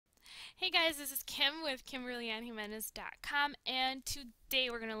Hey guys, this is Kim with KimberlyAnnJimenez.com, and today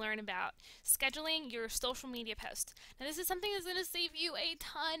we're going to learn about scheduling your social media posts. Now, this is something that's going to save you a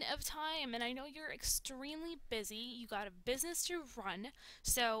ton of time, and I know you're extremely busy. You got a business to run,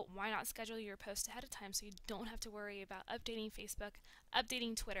 so why not schedule your post ahead of time so you don't have to worry about updating Facebook,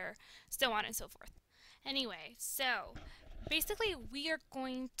 updating Twitter, so on and so forth. Anyway, so basically we are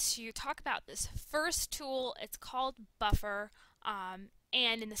going to talk about this first tool. It's called Buffer.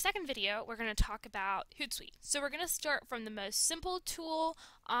 And in the second video, we're going to talk about Hootsuite. So we're going to start from the most simple tool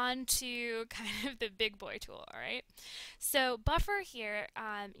on to kind of the big boy tool, all right? So Buffer here,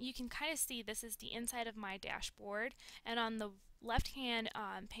 you can kind of see this is the inside of my dashboard, and on the left-hand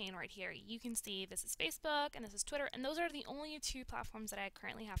pane right here, you can see this is Facebook and this is Twitter, and those are the only two platforms that I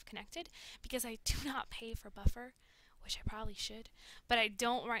currently have connected because I do not pay for Buffer, which I probably should, but I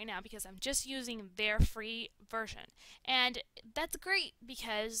don't right now because I'm just using their free version. And that's great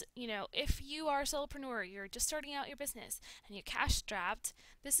because, if you are a solopreneur, you're just starting out your business and you're cash strapped,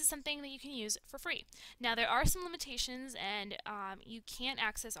 this is something that you can use for free. Now, there are some limitations and you can't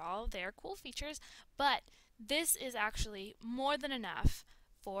access all of their cool features, but this is actually more than enough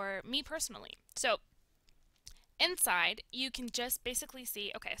for me personally. So, inside, you can just basically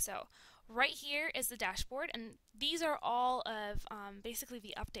see, okay, so right here is the dashboard, and these are all of basically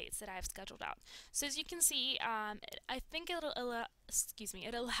the updates that I've scheduled out. So as you can see, I think it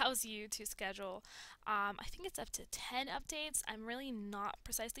allows you to schedule, I think it's up to 10 updates. I'm really not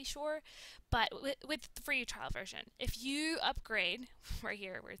precisely sure, but with the free trial version, if you upgrade, right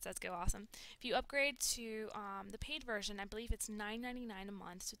here where it says go awesome, if you upgrade to the paid version, I believe it's $9.99 a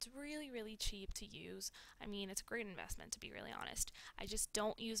month, so it's really, really cheap to use. I mean, it's a great investment, to be really honest. I just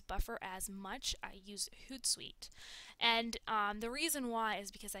don't use Buffer as much. I use Hootsuite. And the reason why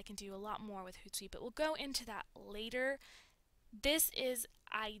is because I can do a lot more with Hootsuite, but we'll go into that later. This is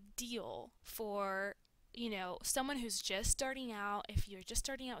ideal for someone who's just starting out. If you're just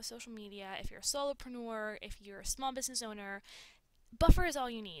starting out with social media, if you're a solopreneur, if you're a small business owner, Buffer is all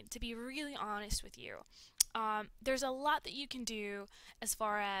you need, to be really honest with you. There's a lot that you can do as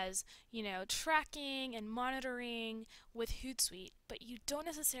far as, tracking and monitoring with Hootsuite, but you don't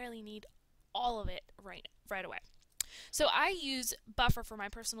necessarily need all of it right away. So I use Buffer for my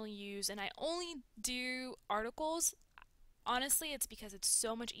personal use, and I only do articles. Honestly, it's because it's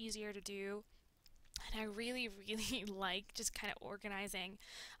so much easier to do, and I really, really like just kind of organizing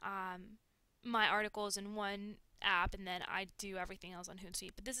my articles in one app, and then I do everything else on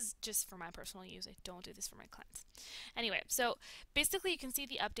Hootsuite. But this is just for my personal use. I don't do this for my clients. Anyway, so basically you can see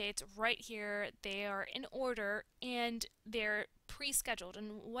the updates right here. They are in order and they're pre-scheduled.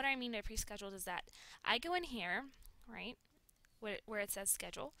 And what I mean by pre-scheduled is that I go in here, right, where it says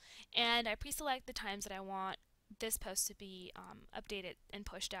schedule, and I pre-select the times that I want this post to be updated and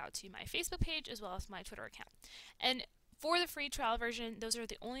pushed out to my Facebook page as well as my Twitter account. And for the free trial version, those are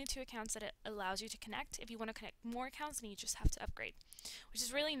the only two accounts that it allows you to connect. If you want to connect more accounts, then you just have to upgrade, which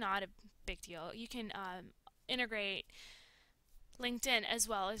is really not a big deal. You can integrate LinkedIn as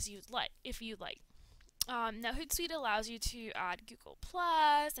well as if you'd like. Now, Hootsuite allows you to add Google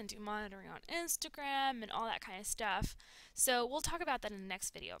Plus and do monitoring on Instagram and all that kind of stuff. So we'll talk about that in the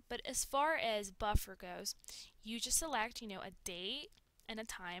next video. But as far as Buffer goes, you just select, a date and a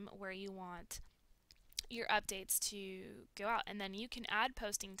time where you want your updates to go out, and then you can add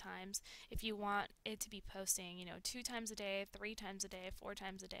posting times if you want it to be posting 2 times a day, 3 times a day, 4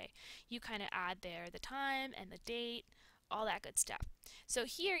 times a day. You kind of add there the time and the date, all that good stuff. So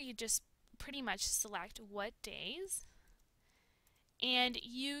here you just pretty much select what days, and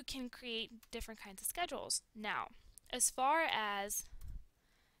you can create different kinds of schedules. Now, as far as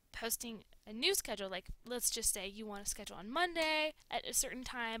posting a new schedule, like let's just say you want to schedule on Monday at a certain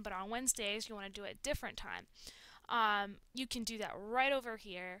time, but on Wednesdays you want to do it at a different time. You can do that right over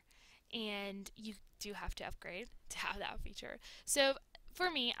here, and you do have to upgrade to have that feature. So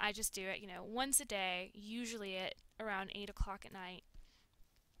for me, I just do it, once a day, usually at around 8 o'clock at night,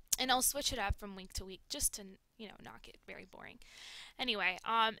 and I'll switch it up from week to week just to not get very boring. Anyway,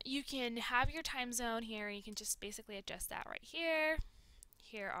 you can have your time zone here. You can just basically adjust that right here.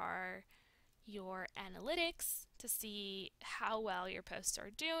 Here are your analytics to see how well your posts are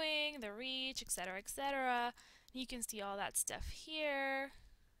doing, the reach, etc., etc. You can see all that stuff here.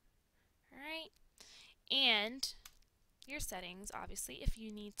 All right, and your settings, obviously, if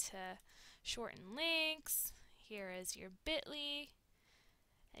you need to shorten links. Here is your bit.ly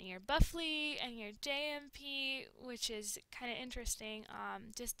and your Buffly and your JMP, which is kind of interesting,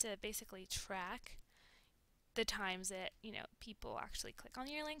 just to basically track the times that people actually click on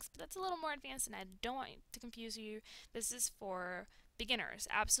your links. But that's a little more advanced, and I don't want to confuse you. This is for beginners,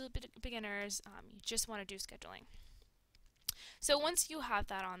 absolute beginners. You just want to do scheduling. So once you have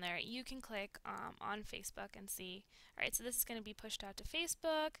that on there, you can click on Facebook and see, all right, so this is going to be pushed out to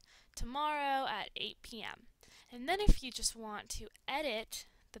Facebook tomorrow at 8 p.m. And then if you just want to edit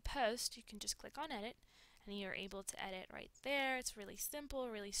the post, you can just click on edit, and you're able to edit right there. It's really simple,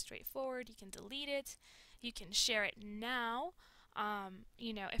 really straightforward. You can delete it. You can share it now.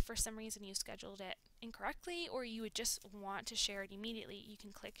 You know, if for some reason you scheduled it incorrectly or you would just want to share it immediately, you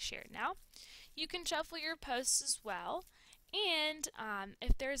can click share now. You can shuffle your posts as well. And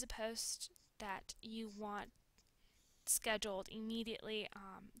if there's a post that you want scheduled immediately,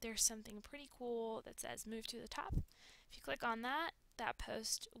 there's something pretty cool that says move to the top. If you click on that, that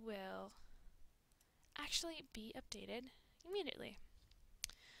post will actually be updated immediately.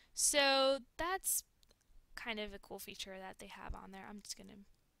 So that's kind of a cool feature that they have on there. I'm just going to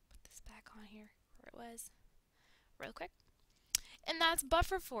put this back on here where it was real quick. And that's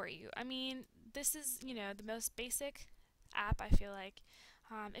Buffer for you. I mean, this is, you know, the most basic app, I feel like.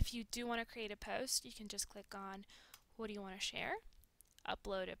 If you do want to create a post, you can just click on what do you want to share,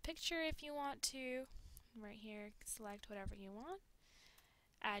 upload a picture if you want to, right here, select whatever you want,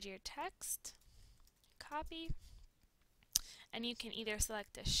 add your text, copy, and you can either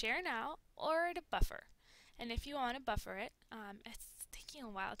select to share now or to buffer. And if you want to buffer it, it's taking a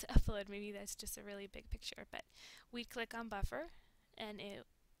while to upload, maybe that's just a really big picture, but we'd click on buffer and it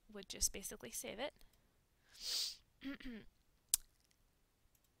would just basically save it.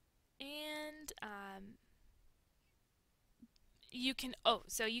 And you can,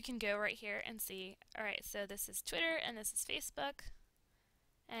 so you can go right here and see, alright, so this is Twitter and this is Facebook,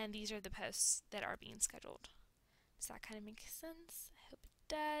 and these are the posts that are being scheduled. Does that kind of make sense? I hope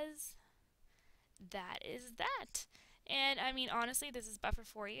it does. That is that. And I mean, honestly, this is Buffer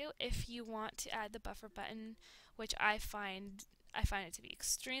for you. If you want to add the buffer button, which I find it to be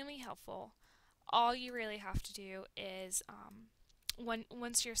extremely helpful, all you really have to do is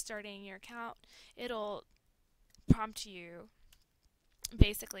once you're starting your account, it'll prompt you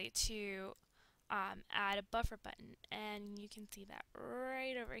basically to add a buffer button, and you can see that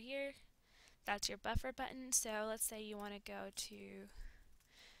right over here. That's your buffer button. So let's say you want to go to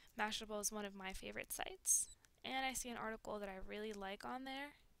Mashable, is one of my favorite sites, and I see an article that I really like on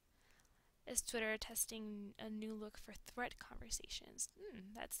there. Is Twitter testing a new look for thread conversations?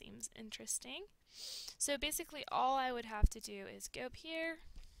 That seems interesting. So basically all I would have to do is go up here,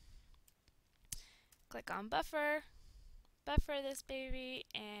 click on buffer, buffer this baby,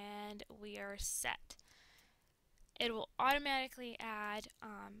 and we are set. It will automatically add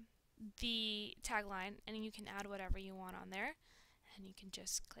the tagline, and you can add whatever you want on there. And you can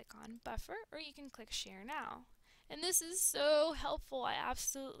just click on buffer, or you can click share now. And this is so helpful. I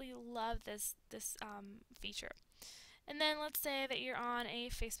absolutely love this feature. And then let's say that you're on a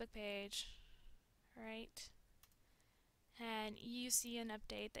Facebook page, right? And you see an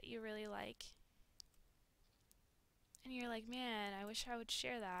update that you really like. And you're like, man, I wish I would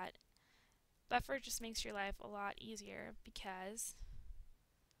share that. Buffer just makes your life a lot easier because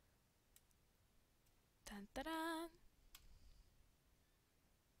dun, dun, dun,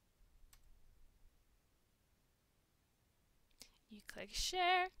 you click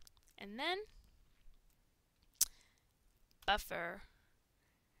share, and then buffer,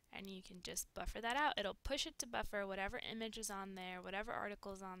 and you can just buffer that out. It'll push it to buffer whatever image is on there, whatever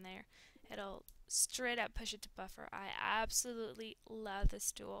article is on there. It'll straight up push it to buffer. I absolutely love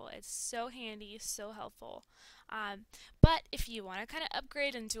this tool. It's so handy, so helpful. But if you want to kind of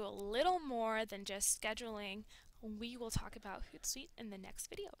upgrade and do a little more than just scheduling, we will talk about Hootsuite in the next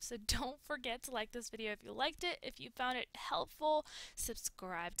video. So don't forget to like this video if you liked it. If you found it helpful,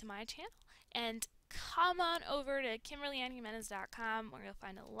 subscribe to my channel, and come on over to KimberlyAnnJimenez.com, where you'll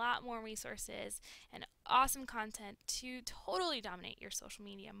find a lot more resources and awesome content to totally dominate your social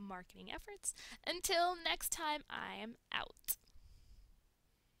media marketing efforts. Until next time, I am out.